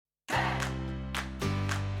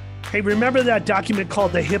Hey, remember that document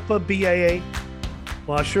called the HIPAA BAA?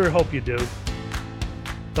 Well, I sure hope you do.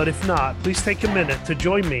 But if not, please take a minute to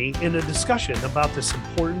join me in a discussion about this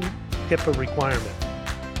important HIPAA requirement.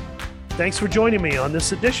 Thanks for joining me on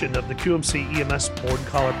this edition of the QMC EMS Board and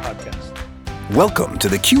Collar Podcast. Welcome to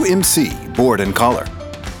the QMC Board and Collar,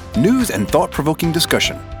 news and thought-provoking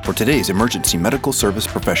discussion for today's emergency medical service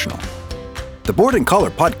professional. The Board and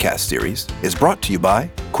Collar podcast series is brought to you by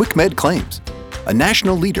QuickMed Claims, a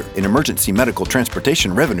national leader in emergency medical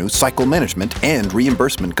transportation revenue cycle management and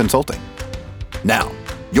reimbursement consulting. Now,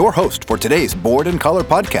 your host for today's Board and Collar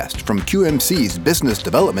podcast from QMC's business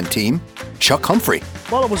development team, Chuck Humphrey.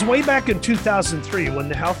 Well, it was way back in 2003 when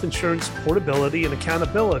the Health Insurance Portability and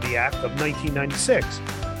Accountability Act of 1996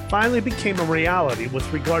 finally became a reality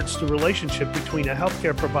with regards to the relationship between a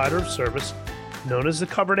healthcare provider of service, known as the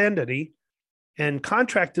covered entity, and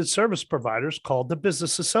contracted service providers called the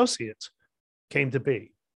business associates came to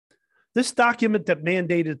be. This document that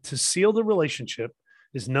mandated to seal the relationship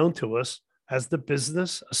is known to us as the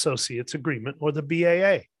Business Associates Agreement, or the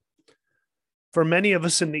BAA. For many of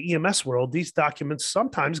us in the EMS world, these documents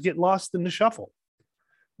sometimes get lost in the shuffle.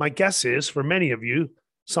 My guess is, for many of you,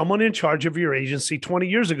 someone in charge of your agency 20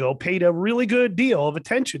 years ago paid a really good deal of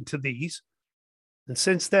attention to these. And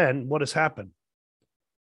since then, what has happened?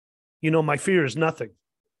 You know, my fear is nothing.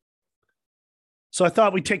 So I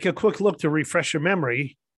thought we'd take a quick look to refresh your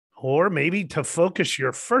memory, or maybe to focus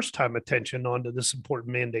your first-time attention onto this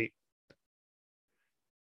important mandate.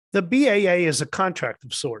 The BAA is a contract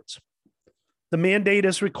of sorts. The mandate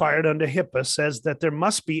as required under HIPAA says that there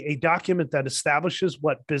must be a document that establishes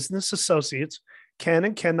what business associates can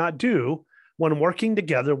and cannot do when working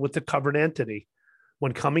together with the covered entity,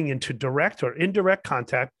 when coming into direct or indirect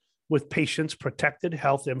contact with patients' protected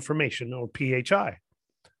health information, or PHI.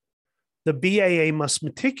 The BAA must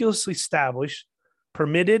meticulously establish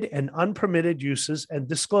permitted and unpermitted uses and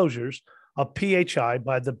disclosures of PHI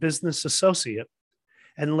by the business associate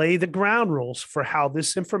and lay the ground rules for how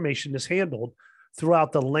this information is handled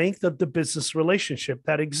throughout the length of the business relationship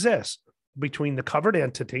that exists between the covered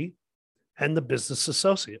entity and the business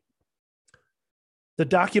associate. The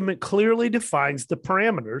document clearly defines the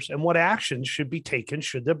parameters and what actions should be taken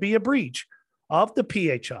should there be a breach of the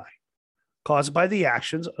PHI caused by the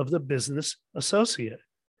actions of the business associate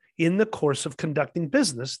in the course of conducting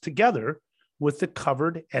business together with the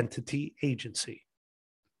covered entity agency.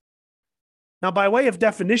 Now, by way of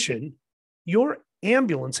definition, your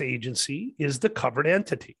ambulance agency is the covered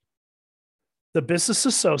entity. The business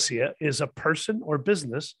associate is a person or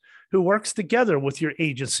business who works together with your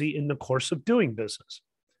agency in the course of doing business.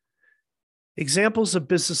 Examples of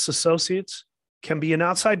business associates can be an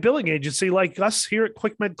outside billing agency like us here at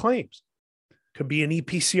QuickMed Claims. Could be an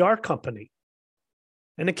EPCR company,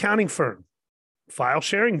 an accounting firm, file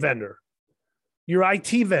sharing vendor, your IT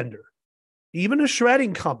vendor, even a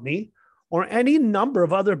shredding company, or any number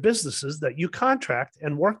of other businesses that you contract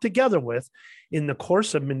and work together with in the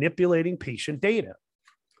course of manipulating patient data.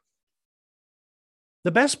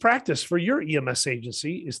 The best practice for your EMS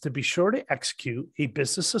agency is to be sure to execute a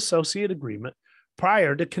business associate agreement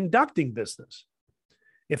prior to conducting business.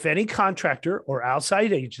 If any contractor or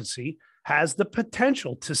outside agency has the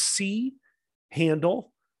potential to see,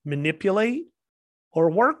 handle, manipulate,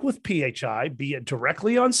 or work with PHI, be it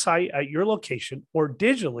directly on site at your location or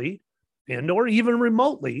digitally and or even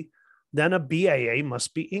remotely, then a BAA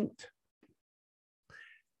must be inked.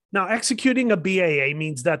 Now, executing a BAA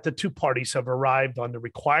means that the two parties have arrived on the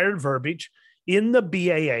required verbiage in the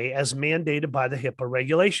BAA as mandated by the HIPAA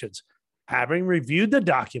regulations, having reviewed the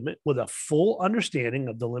document with a full understanding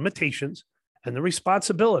of the limitations and the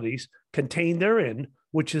responsibilities contained therein,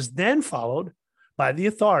 which is then followed by the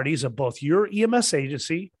authorities of both your EMS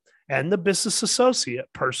agency and the business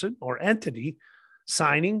associate person or entity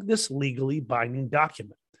signing this legally binding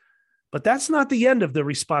document. But that's not the end of the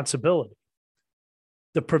responsibility.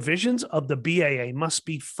 The provisions of the BAA must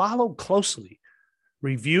be followed closely,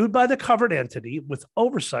 reviewed by the covered entity with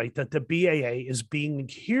oversight that the BAA is being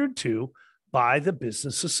adhered to by the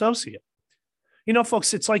business associate. You know,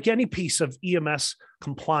 folks, it's like any piece of EMS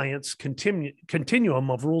compliance continuum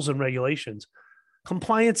of rules and regulations.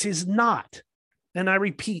 Compliance is not, and I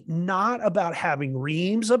repeat, not about having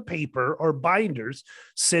reams of paper or binders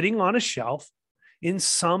sitting on a shelf in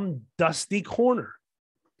some dusty corner.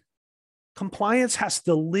 Compliance has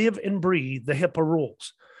to live and breathe the HIPAA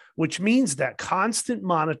rules, which means that constant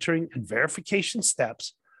monitoring and verification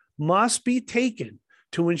steps must be taken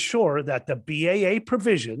to ensure that the BAA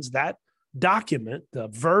provisions, that document, the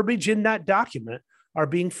verbiage in that document, are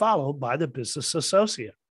being followed by the business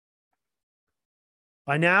associate.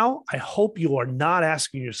 By now, I hope you are not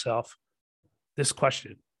asking yourself this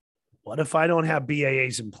question: what if I don't have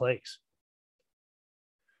BAAs in place?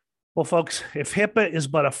 Well, folks, if HIPAA is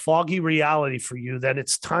but a foggy reality for you, then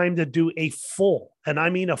it's time to do a full, and I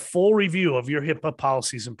mean a full review of your HIPAA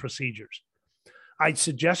policies and procedures. I'd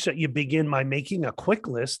suggest that you begin by making a quick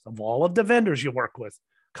list of all of the vendors you work with,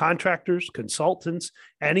 contractors, consultants,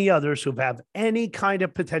 any others who have any kind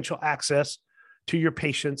of potential access to your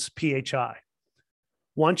patient's PHI.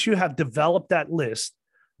 Once you have developed that list,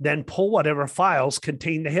 then pull whatever files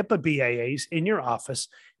contain the HIPAA BAAs in your office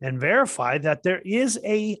and verify that there is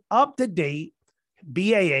a up-to-date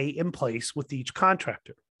BAA in place with each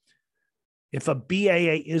contractor. If a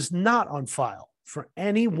BAA is not on file for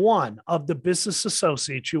any one of the business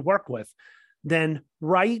associates you work with, then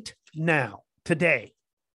right now, today,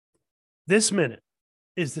 this minute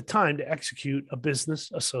is the time to execute a business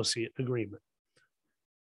associate agreement.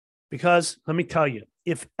 Because let me tell you,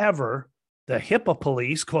 if ever the HIPAA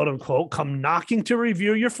police, quote unquote, come knocking to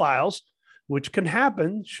review your files, which can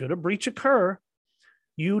happen should a breach occur,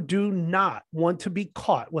 you do not want to be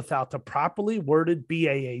caught without the properly worded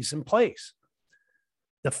BAAs in place.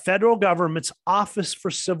 The federal government's Office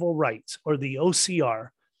for Civil Rights, or the OCR,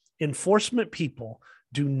 enforcement people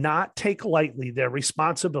do not take lightly their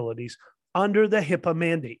responsibilities under the HIPAA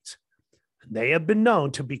mandates. They have been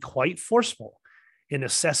known to be quite forceful in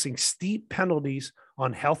assessing steep penalties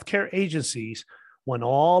on healthcare agencies when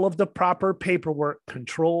all of the proper paperwork,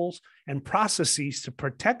 controls, and processes to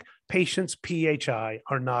protect patients' PHI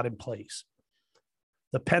are not in place.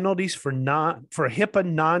 The penalties for HIPAA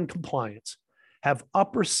non-compliance have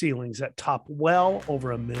upper ceilings that top well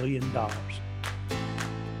over $1 million.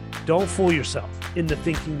 Don't fool yourself into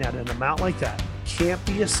thinking that an amount like that can't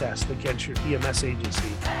be assessed against your EMS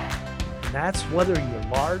agency. And that's whether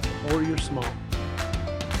you're large or you're small.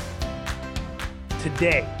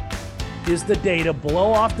 Today is the day to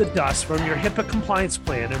blow off the dust from your HIPAA compliance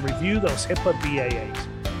plan and review those HIPAA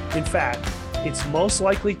BAAs. In fact, it's most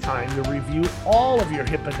likely time to review all of your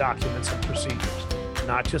HIPAA documents and procedures,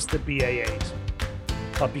 not just the BAAs.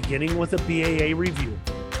 But beginning with a BAA review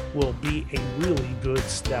will be a really good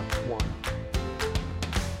step one.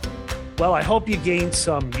 Well, I hope you gained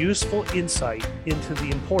some useful insight into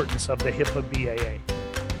the importance of the HIPAA BAA.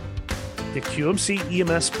 The QMC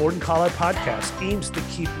EMS Board and Collar podcast aims to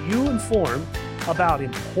keep you informed about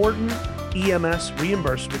important EMS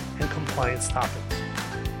reimbursement and compliance topics.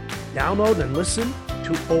 Download and listen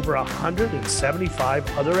to over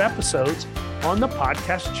 175 other episodes on the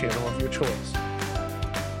podcast channel of your choice.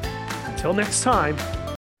 Until next time,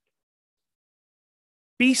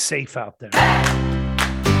 be safe out there.